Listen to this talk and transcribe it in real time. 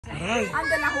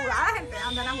Ando en la jugada, gente,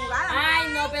 ando en la jugada. Ay,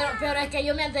 no, pero es que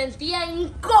yo me sentía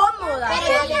incómoda.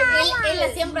 Pero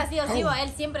él siempre ha sido así,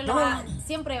 él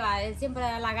siempre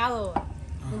ha halagado.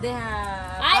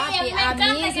 Ay, a mí me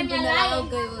encanta que me halaguen.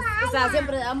 O sea,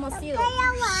 siempre hemos sido.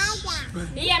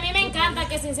 Y a mí me encanta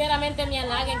que sinceramente me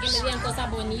halaguen, que me digan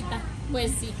cosas bonitas.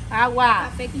 Pues sí. Agua.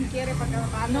 Café, ¿quién quiere para que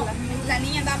no. La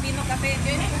niña andaba pidiendo café.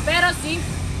 Pero sí.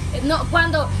 No fue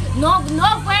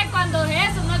cuando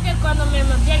eso, no es que cuando me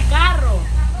monté el carro.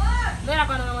 No era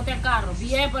cuando me monté el carro.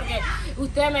 Bien, porque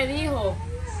usted me dijo.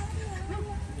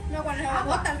 No, cuando se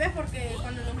bajó tal vez porque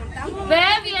cuando nos montamos. Ve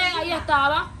bien, ahí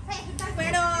estaba.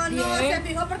 Pero no bien. se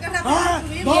fijó porque rápido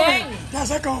subimos. Bien. Ya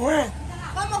sé cómo fue.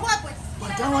 ¿Cómo fue pues?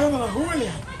 Porque vamos viendo a la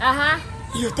Julia. Ajá.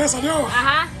 Y usted salió.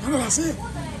 Ajá. Dándole así.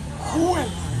 Julia.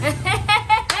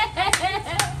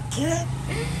 ¿Qué?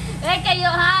 Es que yo,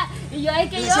 ajá. Y yo, es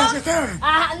que yo.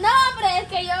 Ajá, no, hombre, es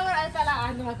que yo.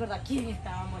 No me acuerdo a quién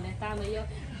estaba molestando. Yo,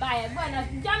 vaya, bueno,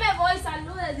 ya me voy,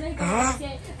 saludos.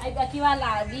 Aquí va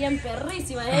la bien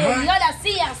perrísima. Y yo la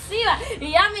así va.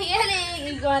 Y ya Miguel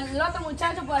y con el otro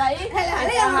muchacho por ahí. No,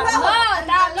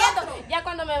 estaba viendo. Ya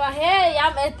cuando me bajé,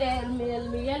 ya el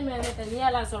Miguel me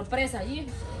tenía la sorpresa allí.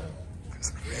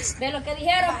 De lo que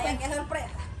dijeron. Vaya, qué sorpresa.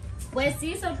 Pues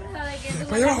sí, sorpresa de que.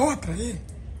 Después llevas otra ahí.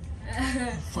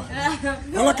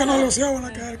 No la que nos lució, van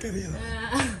a quedar queridos.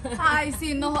 Ay,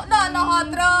 sí, nosotros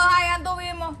ahí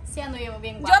anduvimos. Sí, anduvimos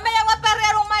bien Yo guapos. me llevo a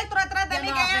perrear un maestro atrás de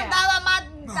mí que andaba más,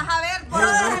 Saber, por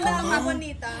ahora andaba más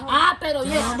bonita. Ah, pero si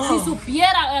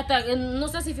supiera, no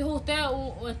sé si fijó usted,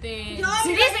 si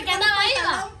dice que andaba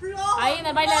ahí en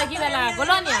el baile de aquí de la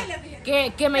colonia,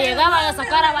 que me llegaban a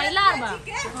sacar a bailar, va.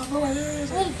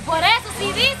 Por eso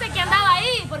sí dice que andaba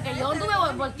ahí, porque yo anduve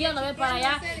volteando a ver para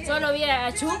allá, solo vi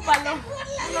a Chúpalo.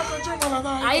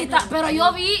 Ahí está, pero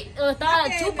yo vi, estaba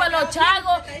Chúpalo,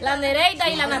 Chago, la Nereida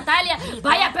y la Natalia.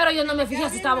 Vaya, pero yo no me fijé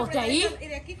si estaba usted ahí.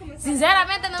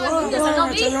 Sinceramente no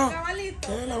me vi.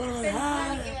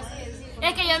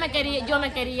 Es que yo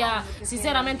me quería,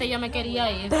 sinceramente yo me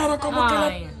quería ir. Pero como que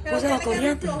le puse la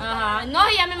corriente. Ajá, no,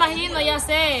 ya me imagino, ya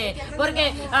sé.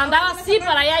 Porque andaba así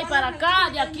para allá y para acá,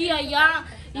 de aquí a allá.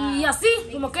 Y así,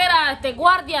 como que era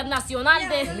guardia nacional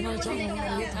de.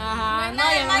 Ajá, no,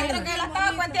 El maestro que la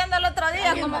estaba cuenteando el otro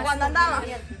día, como cuando andaba.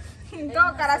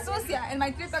 Todo cara sucia. El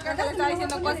maestrito que le estaba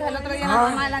diciendo cosas el otro día a la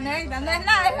mamá de la negrita. No es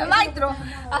nada, es el maestro.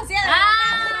 Así era.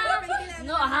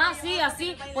 No, ajá, sí,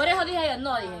 así. Por eso dije yo,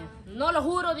 no lo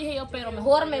juro, dije yo, pero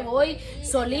mejor me voy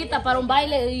solita para un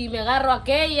baile y me agarro a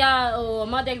aquella o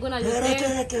más de alguna de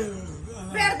ustedes.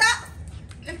 ¿Verdad?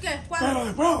 ¿El qué? ¿Cuándo? Pero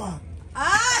después va.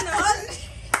 No.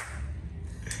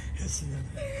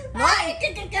 No, es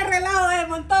que relajo de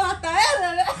montón hasta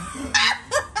él.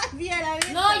 Viera.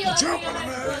 No, yo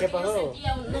 ¿Qué pasó?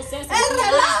 No sé si el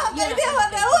relajo del viejo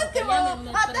de último.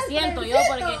 Me siento yo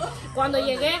porque cuando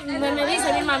llegué me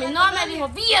dice mi mami, no, me dijo,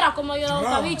 vieras como yo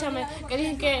cabicha, que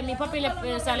dije que mi papi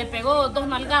le pegó 2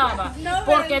 nalgadas,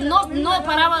 porque no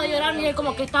paraba de llorar, mire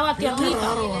como que estaba tiernita.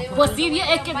 Pues sí,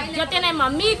 es que ya tiene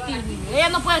mamitis, ella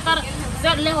no puede estar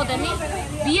lejos de mí.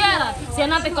 Viera, si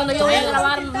antes cuando yo voy a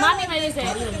grabar, mami me dice,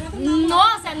 no,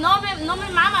 o sea, no me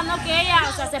mama, no, que ella,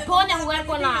 o sea, se pone a jugar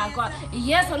con la,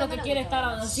 y eso es lo que quiere estar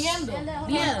haciendo.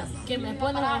 Viera, que me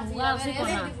pone a jugar así con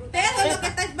la.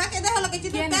 Deja lo que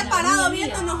chiste esté parado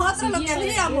viendo nosotros lo que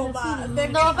haríamos, va.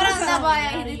 No, pero andaba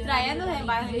distrayéndose,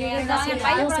 andaba en el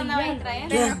baile, pero andaba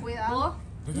distrayendo. Cuidado.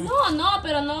 No,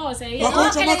 pero no, o sea, La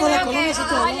concha más con la colonia se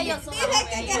quedó. Dice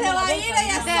que se va a ir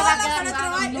ella sola con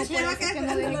nuestro baile. Se va a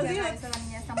quedar con los hijos.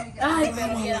 Ay,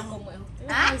 pero mira cómo es.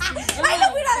 Ay,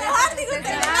 lo voy a dejar, digo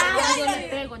usted. Yo no le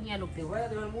pego ni a lo que voy a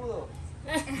dejar mudo.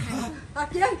 ¿A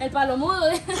quién? El palo mudo.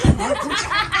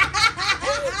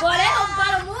 Por eso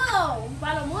un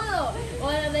palo mudo.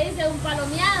 O le dice un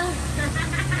palomeado.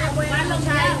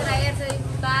 Distraerse,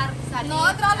 disfrutar, salir.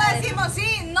 Nosotros le decimos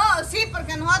sí,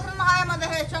 porque nosotros no sabemos de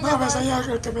hecho. No, pues allá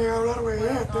el que me iba a hablar, güey,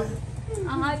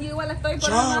 Ajá, yo igual estoy por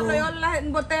nosotros, yo la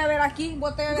boté a ver aquí,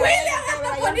 boté a ver allá.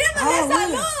 Poniéndole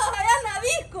saludos allá en la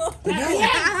disco.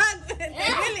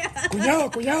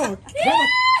 Cuñado.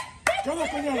 ¿Qué onda,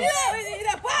 cuñado? Y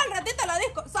después al ratito la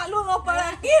disco, saludos para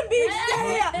aquí, bicho.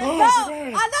 No,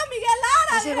 anda Miguel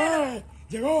Lara.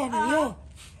 Llegó, me vio.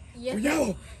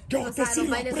 Cuñado, yo a usted sí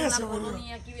lo aprecio,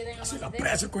 güey. Sí lo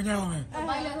aprecio, cuñado.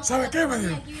 ¿Sabe qué, me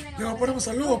dijo? Le voy a poner un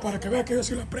saludo para que vea que yo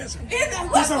sí lo aprecio.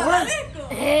 ¿Ya se fue?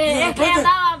 Es que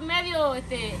andaba medio,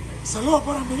 Saludos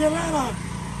para Miguel Lara.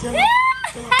 Que la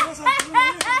aprecia.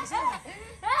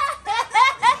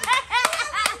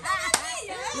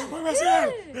 Después me decía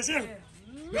él, ¿me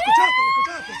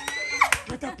escuchaste?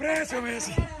 Yo te aprecio, me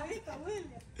decía.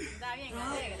 estaba bien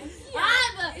alegre.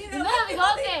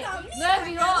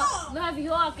 No se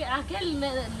fijó aquel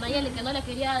Nayeli que no le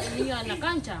quería al niño en la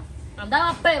cancha.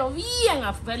 Andaba pero bien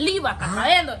feliz, iba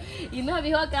cayendo. Y no se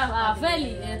fijó que a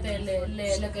Feli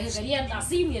le que quería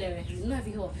así, mire, no se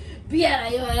fijó. Viera,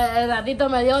 yo el ratito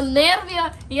me dio nervio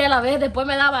y a la vez después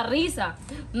me daba risa.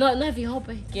 No se fijó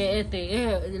pues que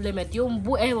le metió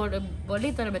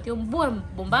Bonito le metió un buen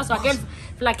bombazo a aquel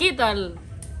flaquito, al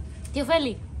tío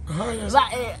Feli.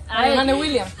 A hermano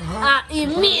William. Y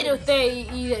mire usted,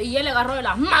 y él le agarró de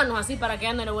las manos así para que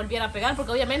ya no le volviera a pegar,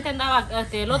 porque obviamente andaba,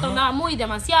 el otro andaba muy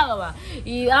demasiado, va.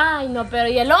 Y ay no, pero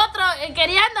y el otro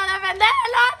queriendo defender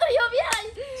al otro, yo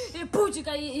vi, y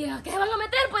puchica, y ¿a qué se van a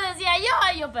meter? Pues decía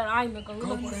yo, pero ay no,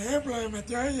 como por ejemplo, le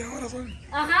metió a ella, ahora son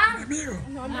enemigos.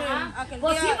 No, hombre, aquel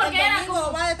pues sí, día, porque el era domingo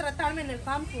como... va a tratarme en el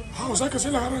campo. O sea que sí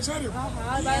la agarró en serio.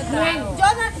 Ajá, va a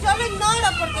yo lo ignoro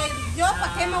porque yo,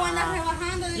 ¿para qué me van a andar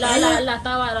rebajando? La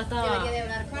estaba. Debería de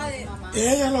hablar con mi mamá.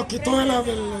 Ella lo quitó de la...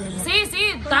 Sí,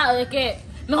 es que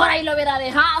mejor ahí lo hubiera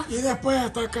dejado. Y después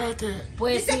hasta acá que...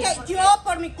 Pues Dice sí. que yo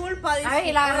por mi culpa. A ver,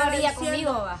 y la agarraría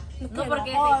agradeciendo. conmigo, va. No Que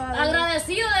porque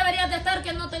Agradecido deberías de estar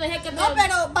que no te dejé que te... No,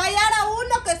 pero vaya a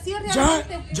uno que sí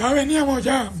realmente. Ya veníamos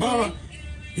baba.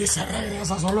 Y se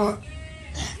regresa solo.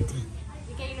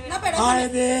 No, pero Ay,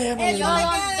 eso déjeme. me queda de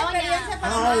experiencia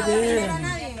para no Ay, defender a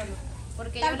nadie.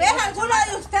 porque Tal vez alguno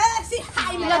de ustedes sí.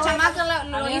 Ay, la chamaca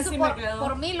lo mí hizo sí me quedó.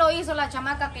 por mí, lo hizo la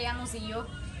chamaca que ya no siguió.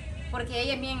 Porque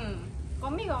ella es bien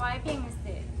conmigo, va, es bien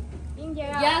bien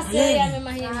llegada. Ya sé, ya me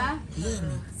imagino. Ajá.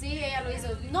 Sí, ella lo hizo.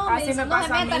 No, Así me dice, me no se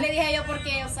pasa a meta, mí. le dije yo,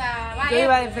 porque, o sea, Yo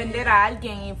iba a vaya. defender a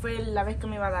alguien y fue la vez que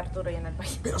me iba a dar duro allá en el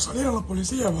país. Pero salieron los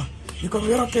policías, va. Y cuando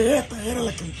vieron que esta era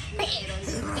la que...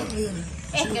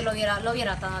 Es que lo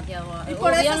hubiera tanateado. Y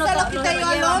por eso se lo quité yo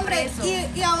al hombre.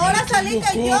 Y ahora salí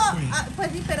que yo.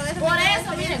 Pues sí, pero eso. Por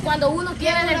eso, mire, cuando uno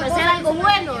quiere hacer algo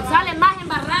bueno, sale más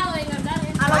embarrado en andar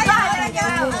en... Ajá, yo he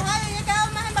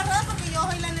quedado más embarrada porque yo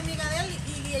soy la enemiga de él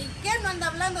y que no anda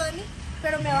hablando de mí.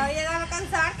 Pero me va a llegar a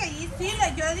cansar que ahí sí,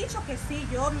 yo he dicho que sí,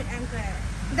 yo,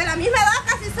 de la misma edad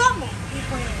casi somos. Y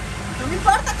pues, no me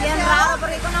importa que Bien sea raro, hombre.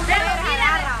 porque con las Pero mujeres mire,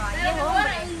 agarra, va, y es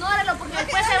hombre. ignórelo, porque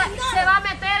después se va a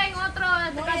meter en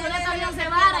otro cancioneta bien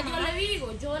cebara.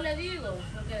 Yo le digo,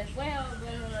 porque después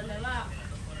bueno, le va.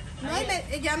 No,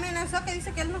 y ya amenazó que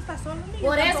dice que él no está solo. Yo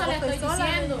Por eso tampoco le estoy sola.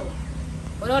 diciendo.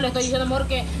 Por eso le estoy diciendo, amor,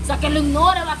 que, o sea, que lo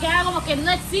ignore, va, que haga como que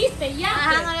no existe ya.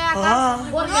 Ajá, no le hagas Ah,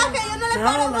 caso. Porque- No, que yo no le que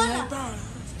paro habla, bola. ya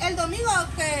está. El domingo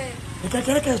que. Es que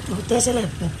quiere que usted se le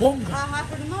oponga. Ajá,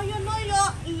 pero no, yo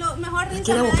lo mejor risa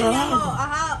quiere me buscar daño, algo.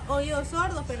 ajá, oídos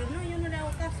sordos, pero no, yo no le hago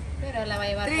caso. Pero la va a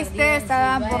llevar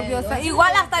Tristeza, por Dios.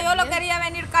 Igual hasta yo lo quería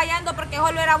venir callando porque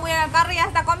solo era muy en el carro y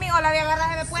hasta conmigo la había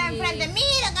agarrado y me puede enfrente.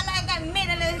 Mira,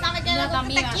 mira, le dije, sabe que No, lo que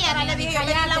también, usted quiera, le también, dije, yo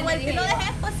venía a la cállate, vuelta le y lo dije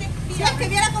dejé, pues sí. Si es que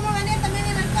viera cómo venía también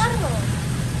en el carro.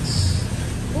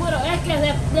 Puro, es que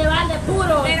de balde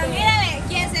puro. Pero mírale,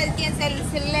 quien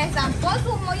se le zampó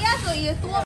su mollazo y estuvo